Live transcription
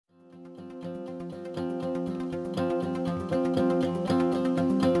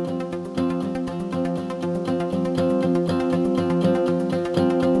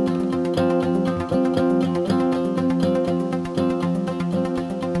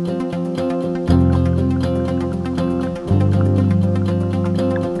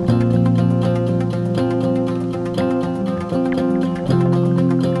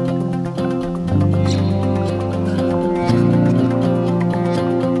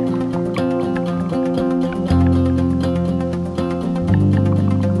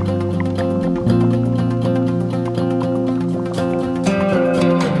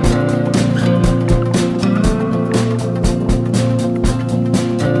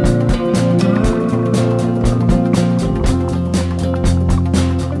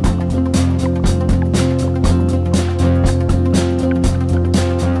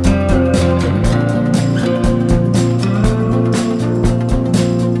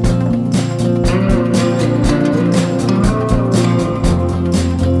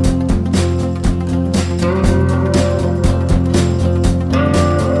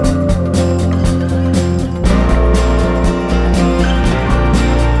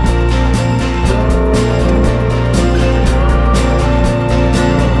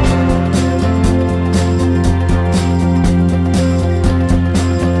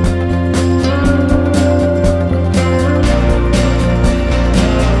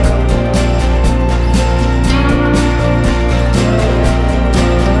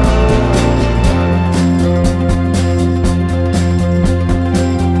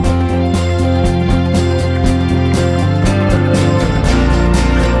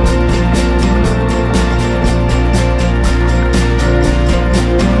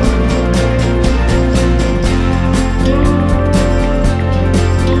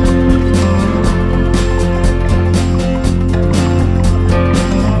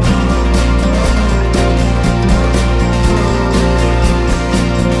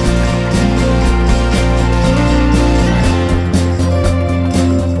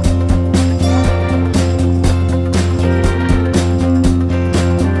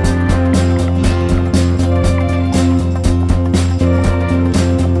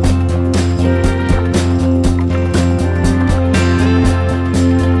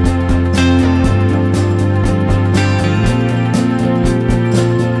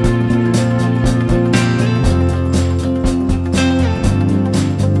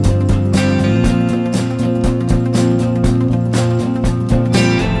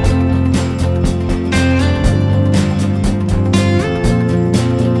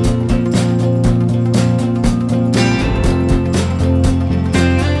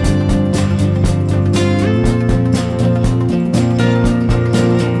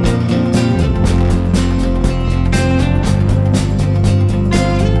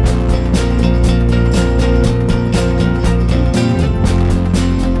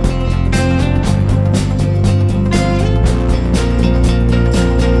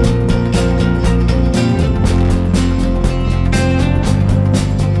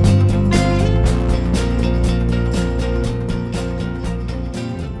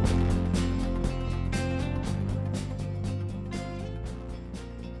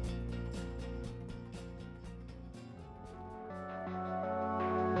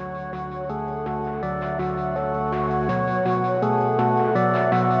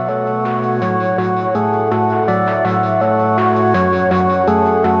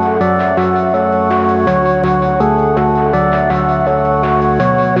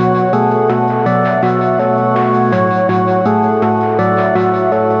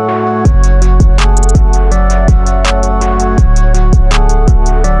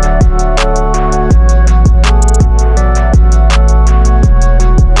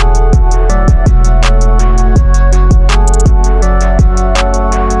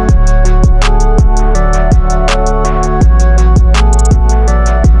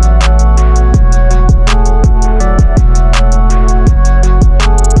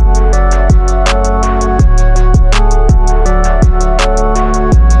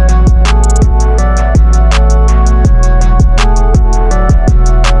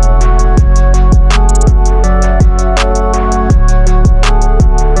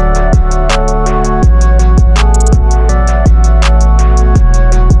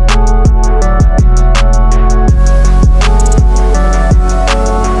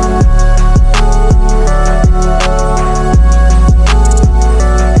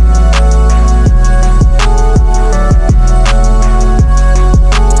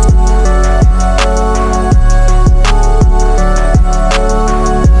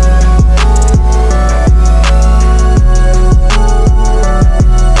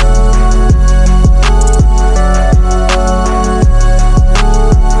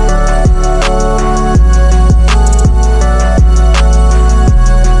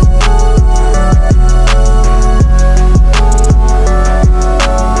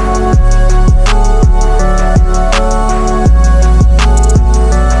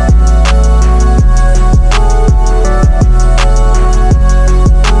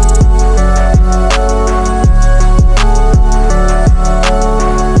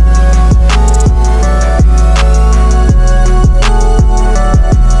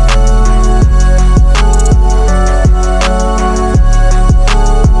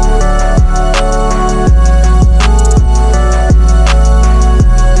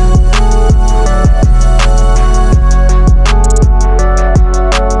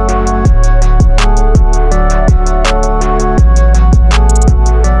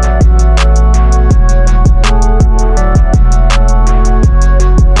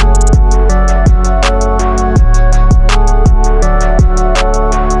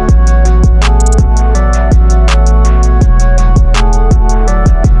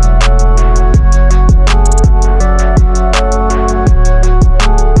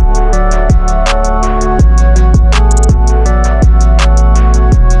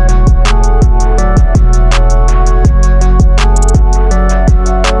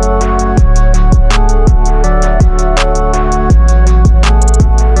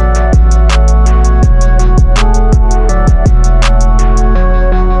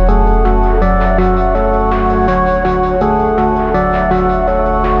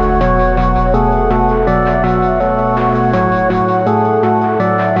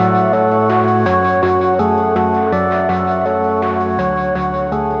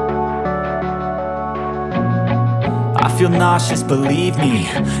nauseous, believe me.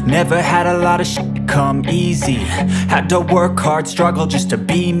 Never had a lot of shit come easy. Had to work hard, struggle just to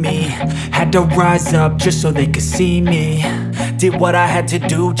be me. Had to rise up just so they could see me. Did what I had to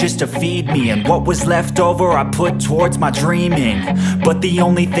do just to feed me, and what was left over I put towards my dreaming. But the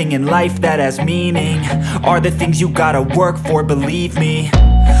only thing in life that has meaning are the things you gotta work for, believe me.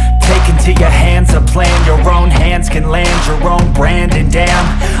 Take into your hands a plan, your own hands can land your own brand. And damn,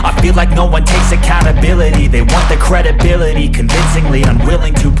 I feel like no one takes accountability. They want the credibility, convincingly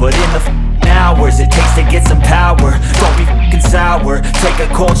unwilling to put in the hours it takes to get some power. Don't be f***ing sour, take a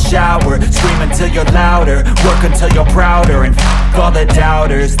cold shower. Scream until you're louder, work until you're prouder. And f*** all the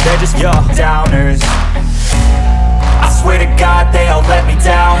doubters, they're just your downers. I swear to God they all let me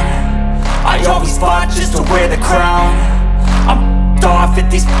down. I always fought just to wear the crown. I'm off at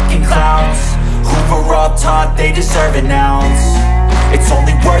these fucking clowns who were all taught they deserve an ounce. It's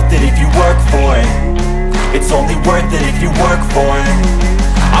only worth it if you work for it. It's only worth it if you work for it.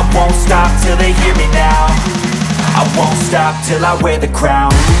 I won't stop till they hear me now. I won't stop till I wear the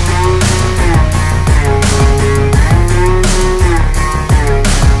crown.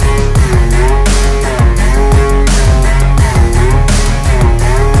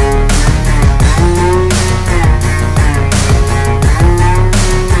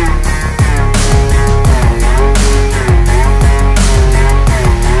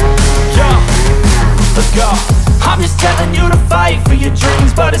 I'm just telling you to fight for your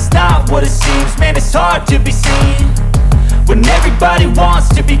dreams, but it's not what it seems. Man, it's hard to be seen when everybody wants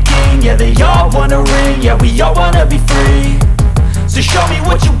to be king. Yeah, they all wanna ring, yeah, we all wanna be free. So show me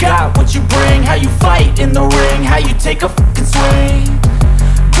what you got, what you bring, how you fight in the ring, how you take a fucking swing.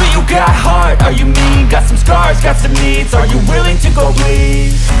 Do you got heart, are you mean? Got some scars, got some needs, are you willing to go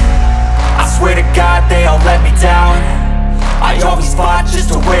bleed? I swear to God they all let me down. I always fought just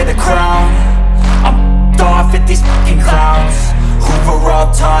to wear the crown. I'm off at these fucking clowns who were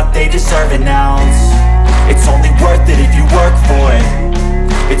all taught they deserve an ounce. It's only worth it if you work for it.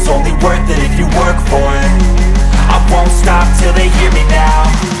 It's only worth it if you work for it. I won't stop till they hear me now.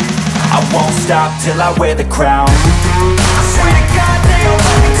 I won't stop till I wear the crown. I swear to God they all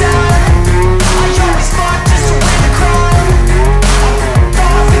let me down. I always fought just to wear the crown. I'm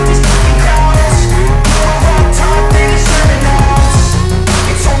off at these fucking clowns who were all taught they deserve an ounce.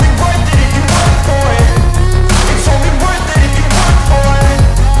 It's only worth it if you work for it. It's only worth it if you work for it.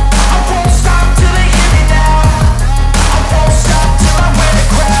 I won't stop till they hear me now. I won't stop till I wear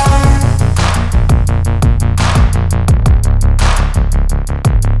the crown.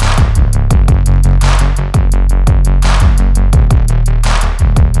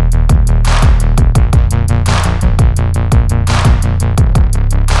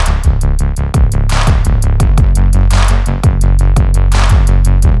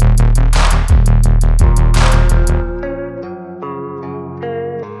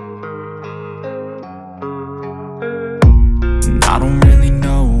 I don't really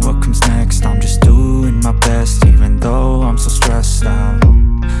know what comes next. I'm just doing my best, even though I'm so stressed out.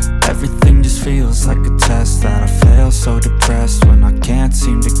 Everything just feels like a test that I fail, so depressed when I can't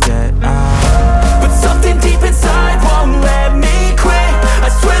seem to get out. But something deep inside won't let me quit. I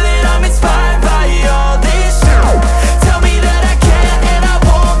swear that I'm inspired by all this shit. Tell me that I can and I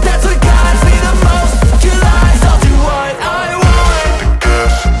won't. That's what guides me the most. Your lies, I'll do what I want.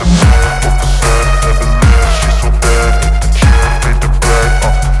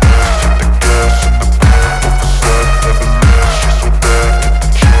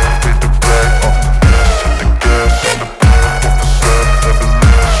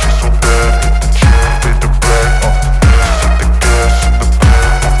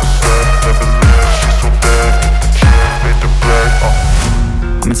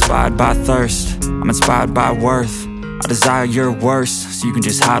 I'm inspired by thirst, I'm inspired by worth. I desire your worst, so you can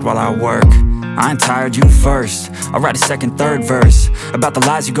just hide while I work. I ain't tired, you first. I'll write a second, third verse about the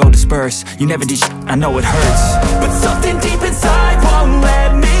lies you go disperse. You never did shit, I know it hurts. But something deep inside won't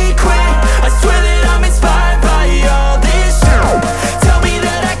let me quit. I swear that I'm inspired by all this shit. Tell me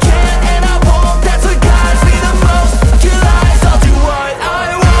that I can and I won't. That's what guides me the most. Your lies, I'll do what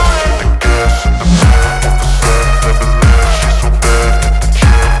I want.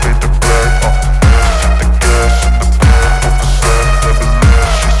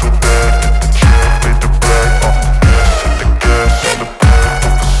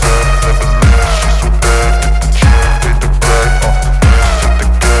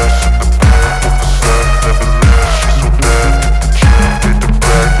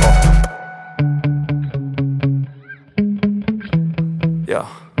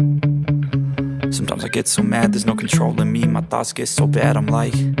 Sometimes I get so mad, there's no controlling me. My thoughts get so bad, I'm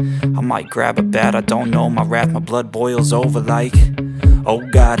like, I might grab a bat, I don't know. My wrath, my blood boils over like, oh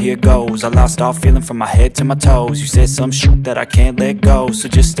God, here goes. I lost all feeling from my head to my toes. You said some shit that I can't let go, so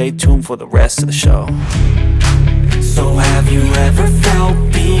just stay tuned for the rest of the show. So have you ever felt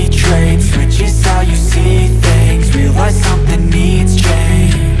betrayed? Switches how you see things, realize something needs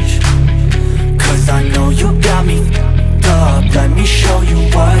change. Cause I know you got me f***ed up, let me show you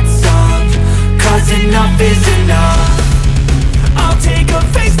what's up. Cause enough is enough. I'll take a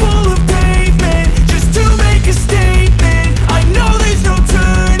face full of pavement just to make a statement. I know there's no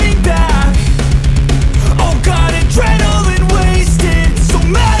turning back. Oh God, adrenaline wasted, so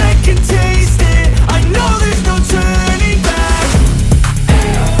mad I can taste it. I know there's no turning back.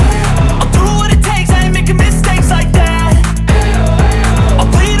 I'll do what it takes, I ain't making mistakes like that. I'll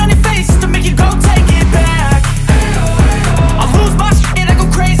bleed on your face to make you go take it back. I'll lose my shit, I go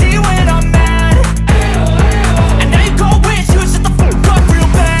crazy when I'm mad. And now you go wish you would shut the fuck up real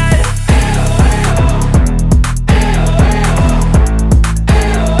bad.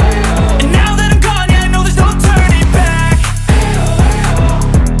 And now that I'm gone, yeah, I know there's no turning back.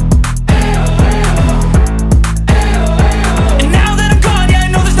 And now that I'm gone, yeah, I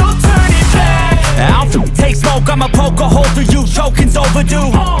know there's no turning back. I'll take smoke, I'ma poke a hole through you. Choking's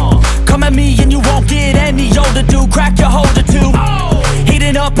overdue. Come at me and you won't get any older, dude. Crack your holder too.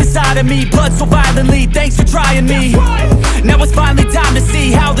 Heating up inside of me, blood so violently. Thanks for trying me. Now it's finally time to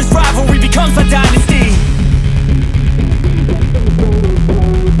see how this rivalry becomes a dynasty.